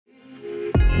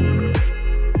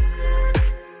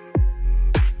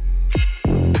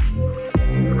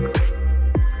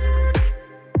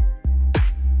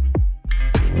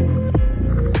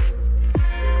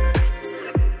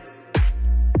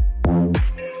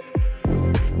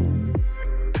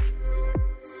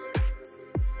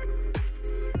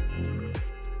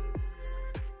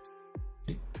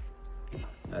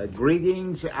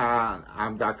Greetings,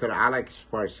 I'm Dr. Alex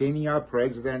Parsinia,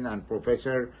 President and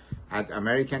Professor at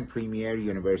American Premier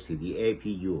University,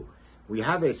 APU. We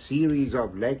have a series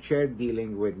of lectures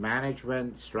dealing with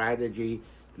management, strategy,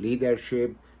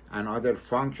 leadership, and other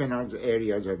functional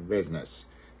areas of business.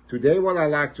 Today, what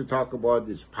I'd like to talk about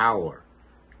is power.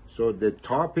 So the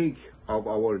topic of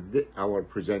our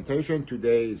presentation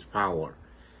today is power.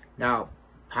 Now,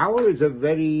 power is a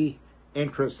very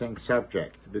interesting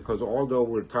subject because although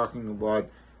we're talking about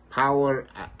power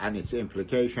and its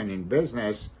implication in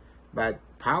business, but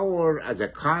power as a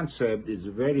concept is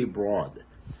very broad.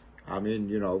 I mean,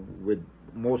 with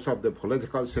most of the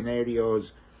political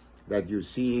scenarios that you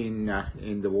see in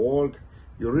the world,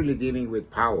 you're really dealing with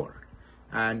power.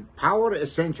 And power,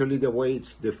 essentially, the way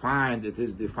it's defined, it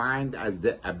is defined as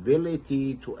the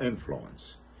ability to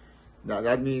influence. Now,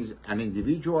 that means an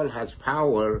individual has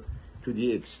power to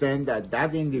the extent that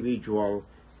that individual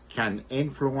can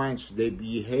influence the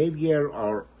behavior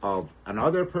of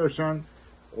another person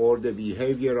or the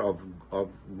behavior of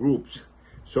groups.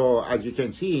 So as you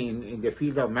can see in the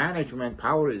field of management,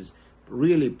 power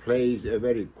really plays a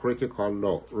very critical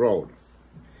role.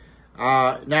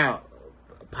 Now,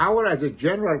 power as a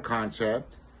general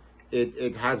concept,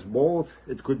 it has both.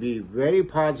 It could be very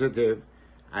positive,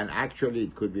 and actually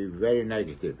it could be very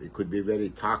negative. It could be very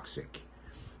toxic,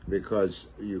 because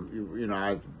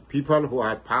people who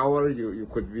have power, you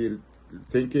could be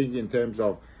thinking in terms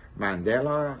of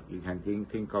Mandela. You can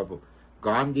think of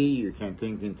Gandhi. You can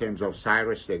think in terms of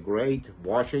Cyrus the Great,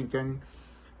 Washington.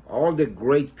 All the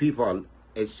great people.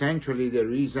 Essentially, the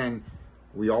reason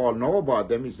we all know about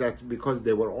them is that because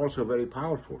they were also very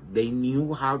powerful. They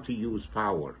knew how to use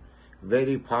power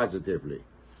very positively.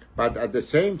 But at the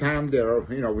same time,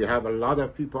 we have a lot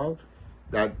of people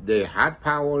that they had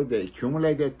power, they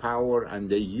accumulated power, and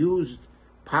they used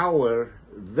power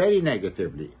very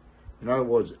negatively. In other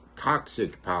words,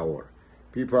 toxic power.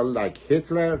 People like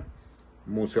Hitler,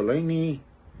 Mussolini,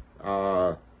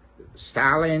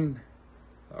 Stalin,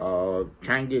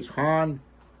 Genghis Khan,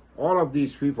 all of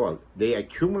these people, they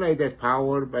accumulated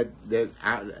power, but the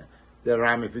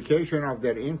ramification of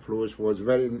their influence was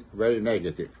very, very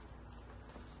negative.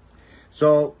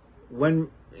 So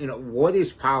what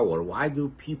is power? Why do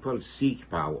people seek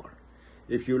power?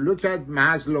 If you look at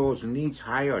Maslow's needs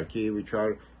hierarchy,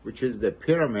 which is the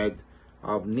pyramid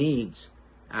of needs,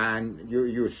 and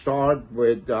you start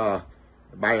with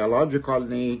biological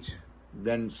needs,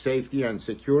 then safety and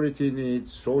security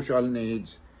needs, social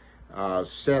needs,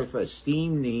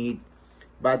 self-esteem need,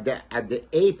 but at the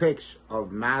apex of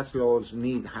Maslow's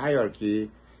need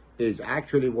hierarchy is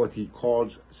actually what he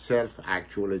calls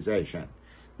self-actualization.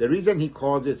 The reason he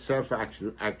calls it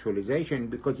self-actualization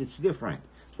because it's different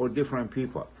for different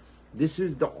people. This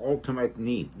is the ultimate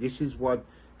need. This is what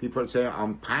people say,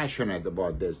 I'm passionate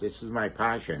about this. This is my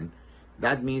passion.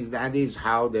 That means that is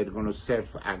how they're going to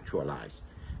self-actualize.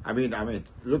 I mean,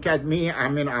 look at me.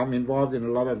 I'm involved in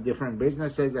a lot of different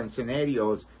businesses and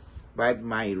scenarios, but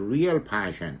my real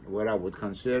passion, where I would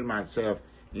consider myself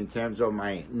in terms of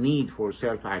my need for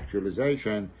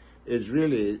self-actualization, is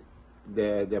really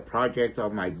the project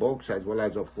of my books, as well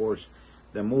as, of course,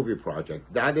 the movie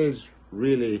project. That is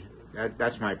really,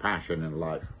 that's my passion in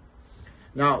life.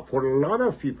 Now, for a lot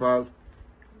of people,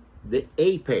 the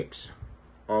apex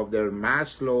of their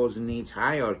Maslow's needs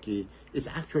hierarchy is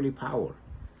actually power.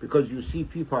 Because you see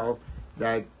people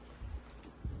that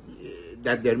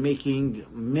they're making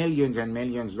millions and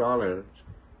millions of dollars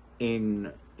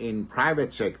in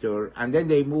private sector, and then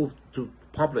they move to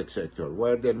public sector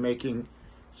where they're making,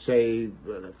 say,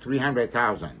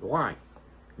 300,000. Why?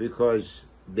 Because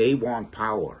they want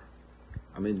power.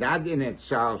 I mean, that in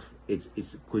itself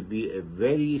could be a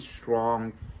very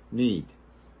strong need.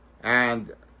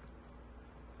 And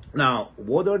now,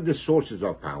 what are the sources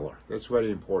of power? That's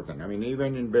very important. I mean,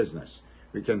 even in business,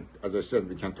 we can, as I said,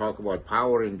 we can talk about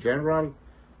power in general.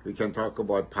 We can talk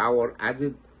about power as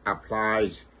it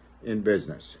applies in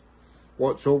business.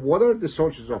 So what are the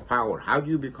sources of power? How do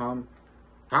you become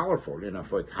powerful?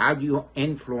 How do you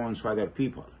influence other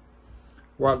people?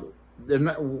 Well,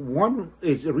 one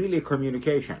is really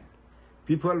communication.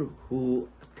 People who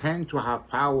tend to have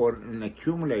power and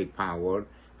accumulate power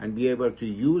and be able to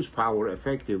use power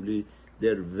effectively,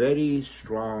 they're very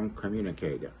strong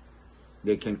communicator.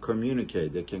 They can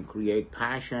communicate, they can create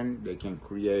passion, they can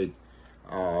create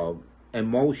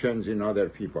emotions in other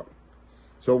people.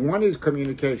 So one is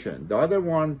communication. The other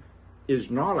one is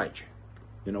knowledge.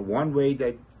 One way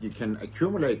that you can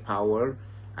accumulate power,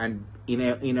 and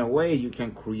in a way you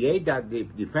can create that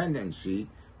dependency.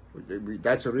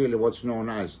 That's really what's known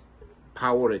as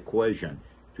power equation.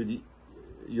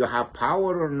 you have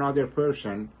power on another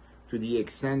person to the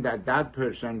extent that that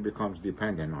person becomes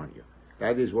dependent on you.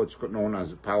 That is what's known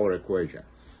as a power equation.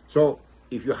 So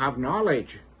if you have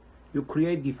knowledge, you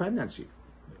create dependency.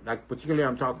 Like particularly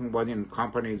I'm talking about in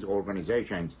companies,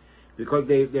 organizations, because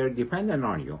they're dependent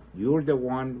on you. You're the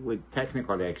one with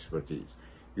technical expertise.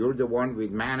 You're the one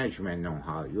with management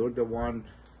know-how. You're the one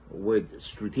with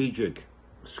strategic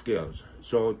skills.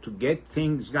 So to get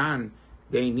things done,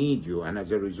 they need you. And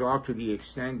as a result, to the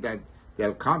extent that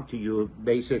they'll come to you,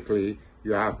 basically,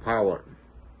 you have power.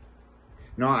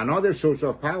 Now, another source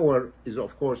of power is,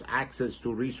 of course, access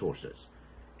to resources.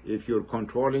 If you're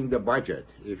controlling the budget,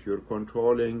 if you're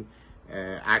controlling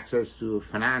access to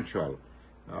financial,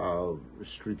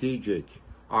 strategic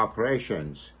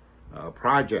operations,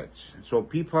 projects. So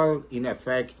people, in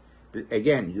effect,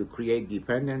 again, you create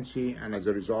dependency, and as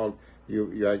a result,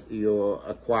 you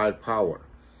acquire power.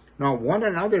 Now, one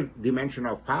another dimension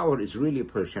of power is really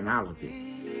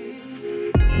personality.